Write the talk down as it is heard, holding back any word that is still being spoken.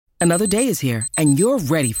Another day is here, and you're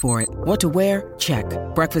ready for it. What to wear? Check.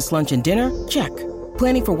 Breakfast, lunch, and dinner? Check.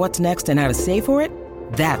 Planning for what's next and how to save for it?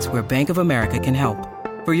 That's where Bank of America can help.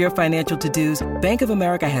 For your financial to-dos, Bank of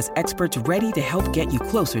America has experts ready to help get you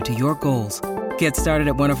closer to your goals. Get started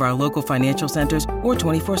at one of our local financial centers or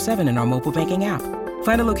 24/7 in our mobile banking app.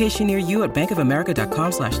 Find a location near you at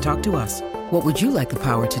bankofamerica.com/talktous. What would you like the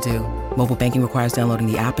power to do? Mobile banking requires downloading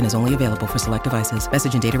the app and is only available for select devices.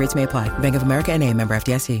 Message and data rates may apply. Bank of America N.A., member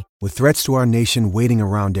FDIC. With threats to our nation waiting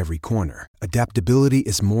around every corner, adaptability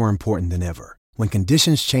is more important than ever. When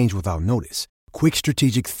conditions change without notice, quick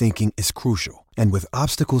strategic thinking is crucial. And with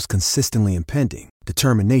obstacles consistently impending,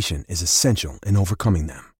 determination is essential in overcoming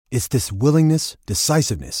them. It's this willingness,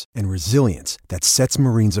 decisiveness, and resilience that sets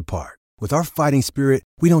Marines apart. With our fighting spirit,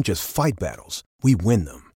 we don't just fight battles, we win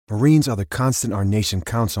them. Marines are the constant our nation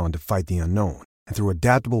counts on to fight the unknown. And through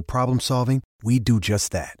adaptable problem solving, we do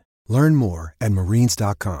just that. Learn more at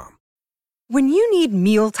marines.com. When you need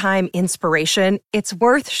mealtime inspiration, it's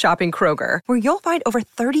worth shopping Kroger, where you'll find over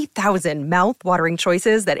 30,000 mouth-watering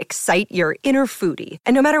choices that excite your inner foodie.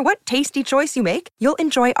 And no matter what tasty choice you make, you'll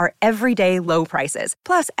enjoy our everyday low prices,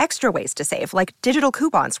 plus extra ways to save, like digital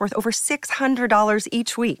coupons worth over $600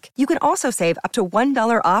 each week. You can also save up to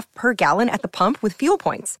 $1 off per gallon at the pump with fuel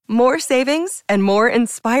points. More savings and more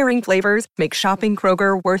inspiring flavors make shopping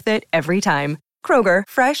Kroger worth it every time. Kroger,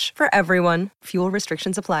 fresh for everyone. Fuel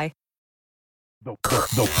restrictions apply.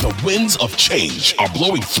 The winds of change are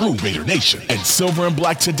blowing through Raider Nation, and Silver and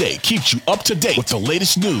Black Today keeps you up to date with the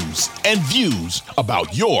latest news and views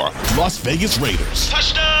about your Las Vegas Raiders.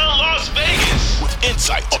 Touchdown, Las Vegas! With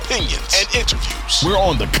insight, opinions, and interviews. We're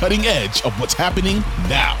on the cutting edge of what's happening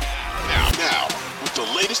now. With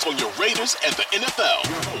the latest on your Raiders and the NFL.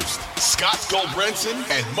 Your host, Scott Goldbranson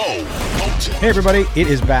and Mo Moton. Hey everybody, it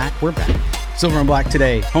is back. We're back. Silver and Black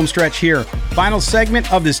Today, home stretch here. Final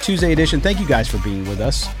segment of this Tuesday edition. Thank you guys for being with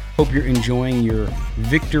us. Hope you're enjoying your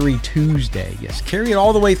Victory Tuesday. Yes, carry it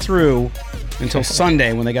all the way through until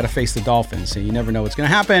Sunday when they got to face the Dolphins. So you never know what's going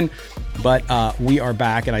to happen. But we are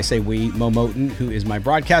back, and I say we, Mo Moton, who is my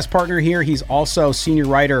broadcast partner here. He's also senior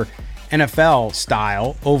writer, NFL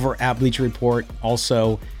style, over at Bleacher Report.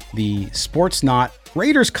 Also the Sports Knot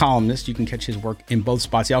Raiders columnist. You can catch his work in both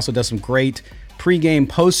spots. He also does some great pregame,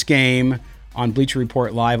 postgame on Bleacher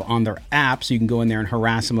Report Live on their app, so you can go in there and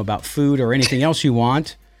harass him about food or anything else you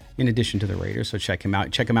want, in addition to the Raiders. So check him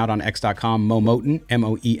out. Check him out on x.com, Mo Moton,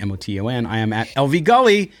 Moemoton. I am at LV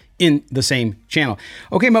Gully in the same channel.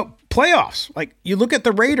 Okay, Mo, playoffs. Like, you look at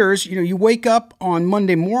the Raiders, you wake up on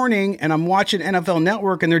Monday morning, and I'm watching NFL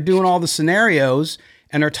Network, and they're doing all the scenarios,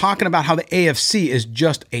 and they're talking about how the AFC is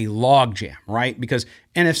just a logjam, right? Because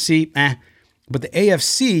NFC, But the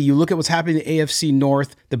AFC, you look at what's happening in the AFC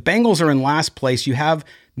North. The Bengals are in last place. You have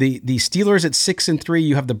the Steelers at 6-3.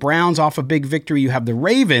 You have the Browns off a big victory. You have the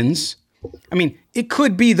Ravens. I mean, it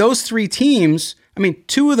could be those three teams. I mean,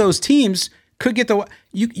 two of those teams could get the.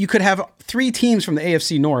 You could have three teams from the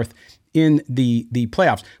AFC North in the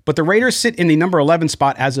playoffs. But the Raiders sit in the number 11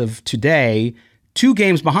 spot as of today, 2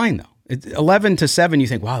 games behind though. 11-7. You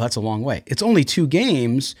think, wow, that's a long way. It's only 2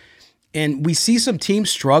 games, and we see some teams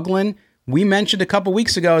struggling. We mentioned a couple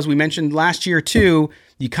weeks ago, as we mentioned last year too,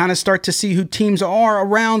 you kind of start to see who teams are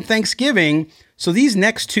around Thanksgiving. So these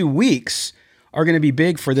next 2 weeks are going to be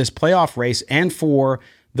big for this playoff race and for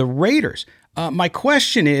the Raiders. My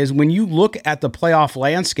question is, when you look at the playoff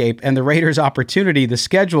landscape and the Raiders' opportunity, the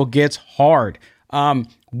schedule gets hard.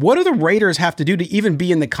 What do the Raiders have to do to even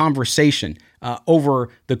be in the conversation over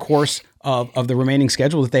the course of the remaining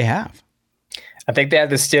schedule that they have? I think they have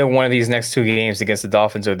to steal one of these next 2 games against the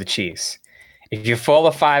Dolphins or the Chiefs. If you fall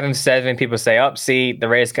to 5-7, people say, see, the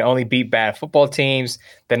Raiders can only beat bad football teams.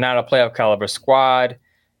 They're not a playoff caliber squad.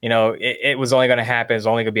 It was only going to happen. It's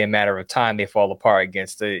only going to be a matter of time they fall apart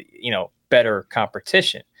against the, better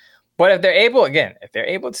competition. But if they're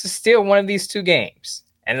able to steal one of these 2 games,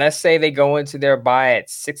 and let's say they go into their bye at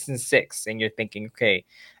 6-6, and you're thinking, okay,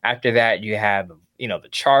 after that you have, the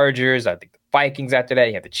Chargers, I think the Vikings after that,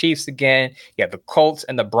 you have the Chiefs again, you have the Colts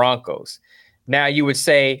and the Broncos. Now you would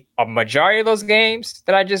say a majority of those games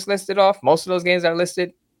that I just listed off, most of those games I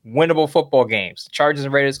listed, winnable football games. Chargers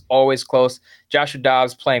and Raiders always close. Joshua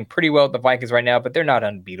Dobbs playing pretty well with the Vikings right now, but they're not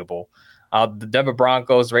unbeatable. The Denver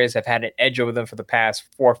Broncos, Raiders have had an edge over them for the past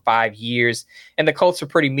 4 or 5 years, and the Colts are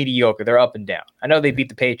pretty mediocre. They're up and down. I know they beat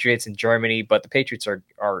the Patriots in Germany, but the Patriots are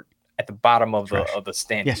at the bottom of the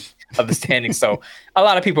standing. Yes. Of the standing. So a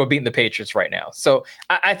lot of people are beating the Patriots right now. So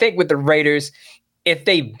I think with the Raiders, if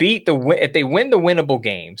they win the winnable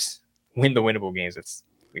games, it's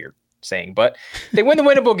weird saying, but they win the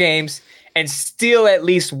winnable games and steal at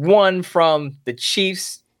least one from the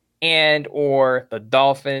Chiefs and or the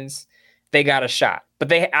Dolphins, they got a shot. But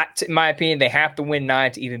they, in my opinion, they have to win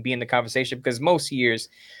 9 to even be in the conversation, because most years,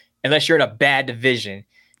 unless you're in a bad division,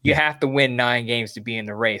 you have to win 9 games to be in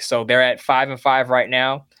the race. So they're at 5-5 right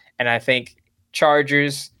now. And I think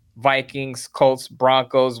Chargers, Vikings, Colts,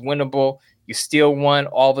 Broncos, winnable. You steal one,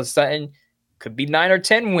 all of a sudden, could be 9 or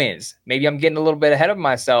 10 wins. Maybe I'm getting a little bit ahead of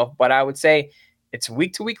myself, but I would say it's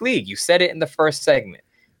week-to-week league. You said it in the first segment.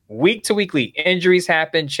 Week-to-week league. Injuries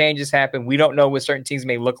happen, changes happen. We don't know what certain teams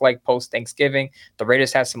may look like post-Thanksgiving. The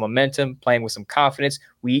Raiders have some momentum, playing with some confidence.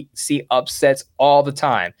 We see upsets all the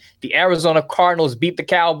time. The Arizona Cardinals beat the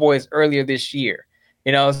Cowboys earlier this year.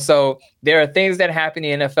 So there are things that happen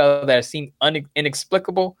in the NFL that seem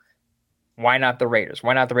inexplicable. Why not the Raiders?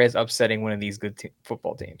 Why not the Raiders upsetting one of these good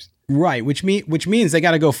football teams? Right, which means they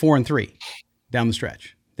got to go 4-3 down the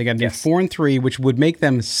stretch. They got to do 4-3, which would make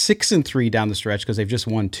them 6-3 down the stretch, because they've just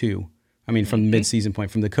won 2. I mean, from the midseason point,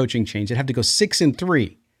 from the coaching change, they'd have to go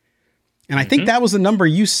 6-3. And I think that was the number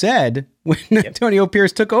you said when Antonio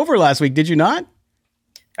Pierce took over last week. Did you not?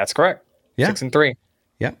 That's correct. Yeah. 6-3.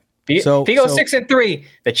 Yep. If he goes 6-3,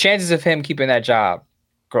 the chances of him keeping that job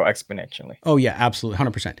grow exponentially. Oh yeah, absolutely,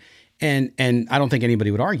 100%. And I don't think anybody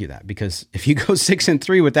would argue that, because if you go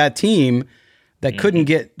 6-3 with that team that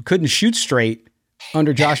couldn't shoot straight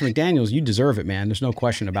under Josh McDaniels, you deserve it, man. There's no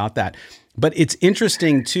question about that. But it's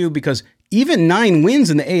interesting too, because even 9 wins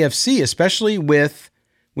in the AFC, especially with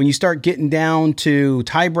when you start getting down to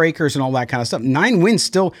tiebreakers and all that kind of stuff, 9 wins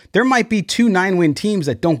still, there might be 2 9-win teams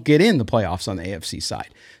that don't get in the playoffs on the AFC side.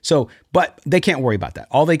 So, but they can't worry about that.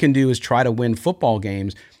 All they can do is try to win football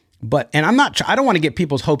games. And I don't want to get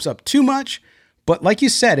people's hopes up too much, but like you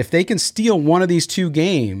said, if they can steal one of these 2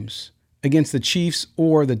 games against the Chiefs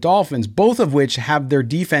or the Dolphins, both of which have their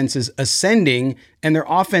defenses ascending and their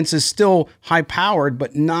offense is still high-powered,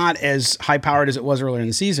 but not as high-powered as it was earlier in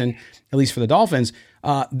the season, at least for the Dolphins,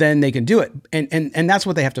 then they can do it. And that's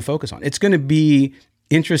what they have to focus on. It's going to be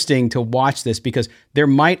interesting to watch this, because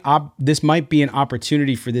this might be an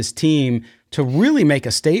opportunity for this team to really make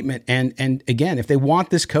a statement. And again, if they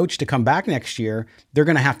want this coach to come back next year, they're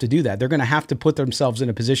going to have to do that. They're going to have to put themselves in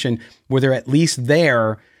a position where they're at least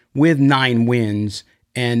there with 9 wins,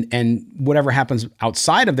 and whatever happens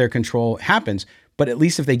outside of their control happens. But at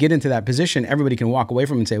least if they get into that position, everybody can walk away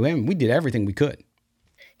from it and say, well, we did everything we could.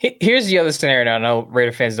 Here's the other scenario. Now, I know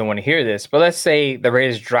Raider fans don't want to hear this, but let's say the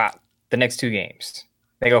Raiders drop the next 2 games.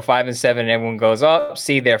 They go 5-7 and everyone goes up.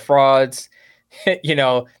 See, they're frauds.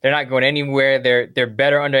 They're not going anywhere. They're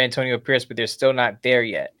better under Antonio Pierce, but they're still not there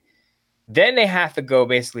yet. Then they have to go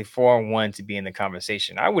basically 4-1 to be in the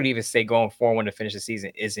conversation. I would even say going 4-1 to finish the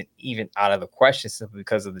season isn't even out of the question, simply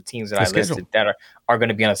because of the teams that I listed that are going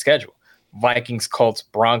to be on the schedule. Vikings, Colts,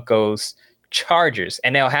 Broncos, Chargers.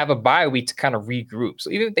 And they'll have a bye week to kind of regroup.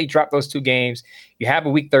 So even if they drop those 2 games, you have a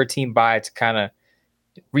week 13 bye to kind of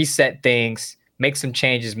reset things, make some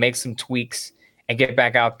changes, make some tweaks, and get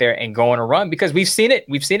back out there and go on a run, because we've seen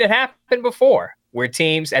it happen before, where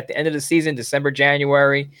teams at the end of the season, December,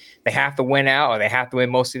 January, they have to win out, or they have to win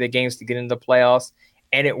most of the games to get into the playoffs,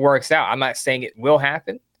 and it works out. I'm not saying it will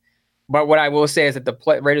happen, but what I will say is that the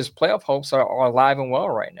Raiders' playoff hopes are alive and well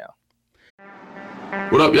right now.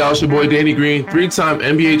 What up, y'all? It's your boy Danny Green, 3-time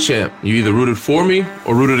NBA champ. You either rooted for me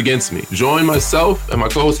or rooted against me. Join myself and my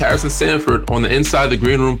co-host Harrison Sanford on the Inside the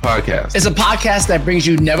Green Room podcast. It's a podcast that brings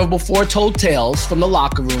you never-before-told tales from the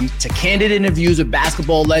locker room, to candid interviews with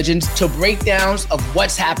basketball legends, to breakdowns of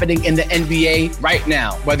what's happening in the NBA right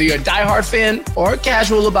now. Whether you're a diehard fan or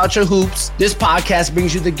casual about your hoops, this podcast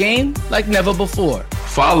brings you the game like never before.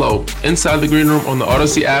 Follow Inside the Green Room on the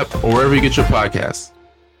Odyssey app or wherever you get your podcasts.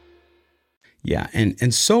 Yeah,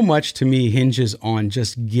 and so much to me hinges on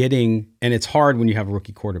just getting, and it's hard when you have a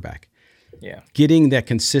rookie quarterback, getting that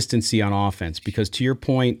consistency on offense, because to your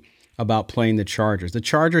point about playing the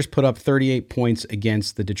Chargers put up 38 points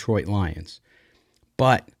against the Detroit Lions,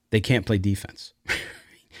 but they can't play defense.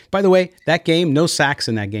 By the way, that game, no sacks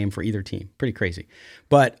in that game for either team. Pretty crazy.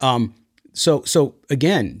 But so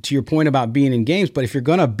again, to your point about being in games, but if you're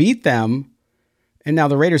going to beat them, and now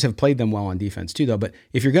the Raiders have played them well on defense too, though. But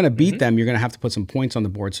if you're going to beat them, you're going to have to put some points on the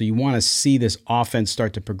board. So you want to see this offense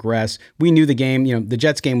start to progress. We knew the game, the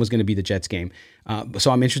Jets game was going to be the Jets game.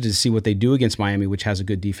 So I'm interested to see what they do against Miami, which has a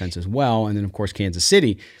good defense as well. And then, of course, Kansas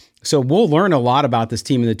City. So we'll learn a lot about this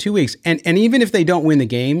team in the 2 weeks. And even if they don't win the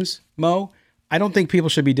games, Mo, I don't think people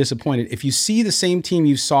should be disappointed. If you see the same team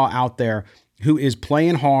you saw out there who is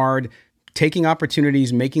playing hard, taking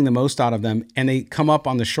opportunities, making the most out of them, and they come up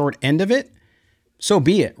on the short end of it, so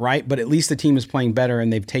be it, right? But at least the team is playing better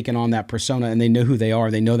and they've taken on that persona and they know who they are.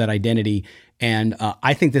 They know that identity. And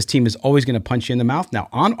I think this team is always going to punch you in the mouth now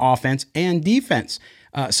on offense and defense.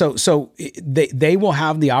 So they will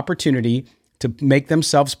have the opportunity to make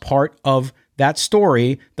themselves part of that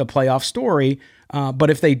story, the playoff story.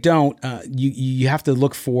 But if they don't, you have to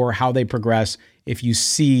look for how they progress if you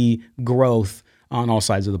see growth on all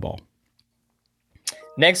sides of the ball.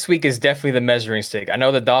 Next week is definitely the measuring stick. I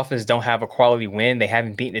know the Dolphins don't have a quality win. They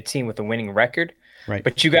haven't beaten a team with a winning record. Right.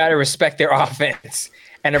 But you got to respect their offense.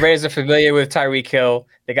 And the Raiders are familiar with Tyreek Hill.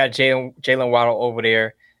 They got Jalen Waddle over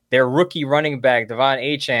there. Their rookie running back, Devon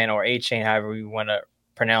Achane, or Achane, however you want to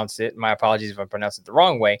pronounce it. My apologies if I pronounce it the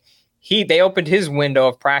wrong way. They opened his window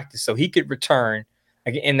of practice so he could return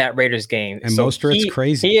in that Raiders game. And so Mostert's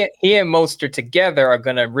crazy. He and Mostert together are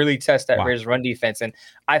going to really test that Raiders run defense. And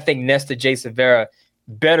I think Nesta J. Severa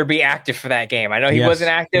better be active for that game. I know he wasn't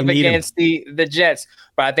active against the Jets,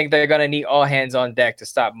 but I think they're going to need all hands on deck to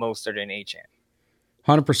stop Mostert and Achane.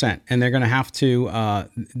 100%. And they're going to have to,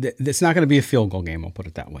 it's not going to be a field goal game. I'll put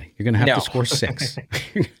it that way. You're going to have to score 6. You're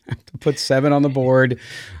going to have to put 7 on the board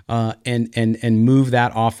and move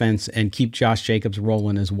that offense and keep Josh Jacobs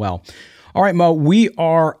rolling as well. All right, Mo, we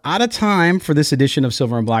are out of time for this edition of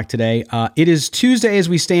Silver and Black today. It is Tuesday as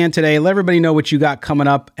we stand today. Let everybody know what you got coming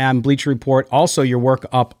up on Bleacher Report. Also, your work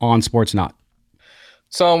up on Sportsnaut.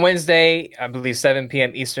 So on Wednesday, I believe 7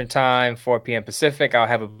 p.m. Eastern Time, 4 p.m. Pacific, I'll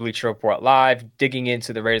have a Bleacher Report live, digging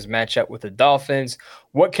into the Raiders matchup with the Dolphins.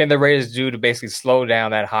 What can the Raiders do to basically slow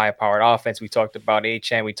down that high-powered offense? We talked about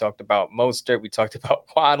Achane, we talked about Mostert, we talked about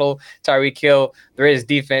Waddle, Tyreek Hill. The Raiders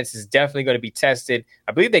defense is definitely going to be tested.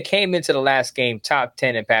 I believe they came into the last game top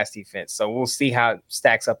 10 in pass defense, so we'll see how it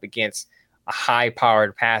stacks up against a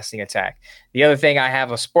high-powered passing attack. The other thing, I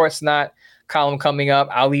have a Sportsnaut column coming up.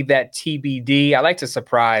 I'll leave that TBD. I like to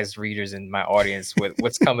surprise readers in my audience with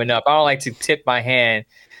what's coming up. I don't like to tip my hand.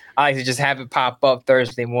 I like to just have it pop up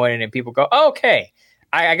Thursday morning and people go, oh, okay.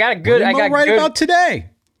 I got about today.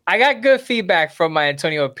 I got good feedback from my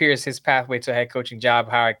Antonio Pierce, his pathway to a head coaching job,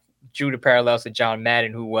 how I drew the parallels to John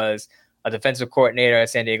Madden, who was a defensive coordinator at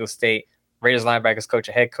San Diego State, Raiders linebackers coach,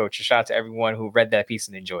 a head coach. A shout out to everyone who read that piece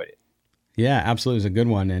and enjoyed it. Yeah, absolutely. It was a good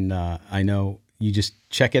one. And I know you just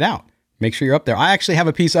check it out. Make sure you're up there. I actually have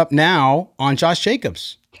a piece up now on Josh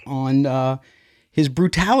Jacobs, on his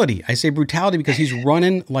brutality. I say brutality because he's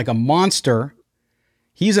running like a monster.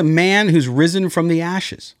 He's a man who's risen from the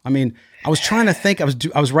ashes. I mean, I was trying to think,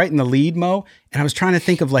 I was writing the lead, Mo, and I was trying to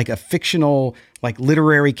think of like a fictional, like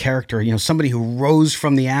literary character, somebody who rose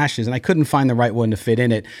from the ashes, and I couldn't find the right one to fit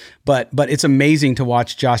in it. But it's amazing to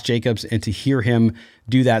watch Josh Jacobs and to hear him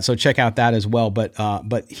do that. So check out that as well. But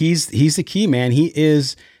he's the key, man. He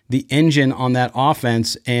is the engine on that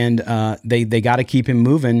offense, and they got to keep him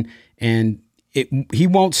moving, and he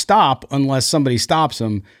won't stop unless somebody stops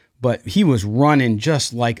him. But he was running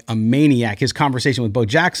just like a maniac. His conversation with Bo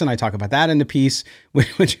Jackson, I talk about that in the piece,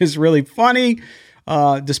 which is really funny.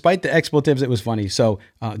 Despite the expletives, it was funny. So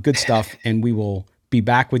good stuff, and we will be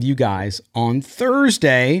back with you guys on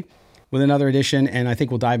Thursday with another edition, and I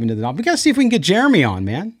think we'll dive into the... We got to see if we can get Jeremy on,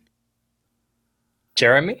 man.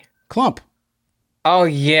 Jeremy? Klump. Oh,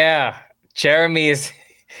 yeah. Jeremy is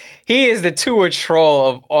the Tua troll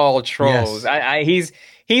of all trolls. Yes.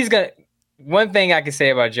 He's going to... One thing I can say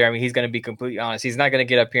about Jeremy, he's going to be completely honest. He's not going to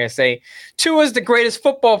get up here and say, Tua's the greatest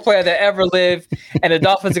football player that ever lived, and the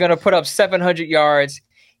Dolphins are going to put up 700 yards.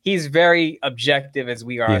 He's very objective as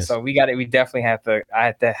we are. Yes. So we definitely have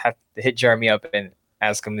to hit Jeremy up and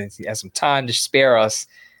ask him if he has some time to spare us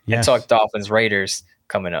and talk Dolphins Raiders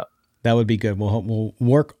coming up. That would be good. We'll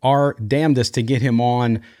work our damnedest to get him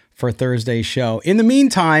on for Thursday's show. In the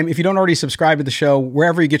meantime, if you don't already subscribe to the show,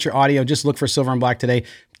 wherever you get your audio, just look for Silver and Black Today.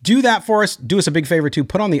 Do that for us. Do us a big favor too.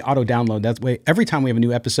 Put on the auto download. That way, every time we have a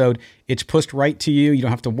new episode, it's pushed right to you. You don't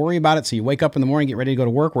have to worry about it. So you wake up in the morning, get ready to go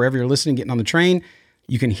to work, wherever you're listening, getting on the train,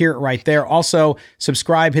 you can hear it right there. Also,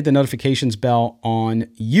 subscribe, hit the notifications bell on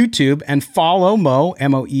YouTube, and follow Mo,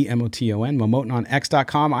 M-O-E-M-O-T-O-N, Momoton on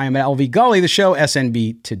X.com. I am at LV Gully, the show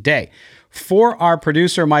SNB Today. For our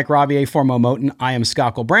producer, Mike Rabier, for Mo Moton, I am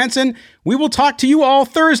Scott Branson. We will talk to you all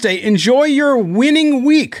Thursday. Enjoy your winning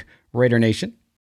week, Raider Nation.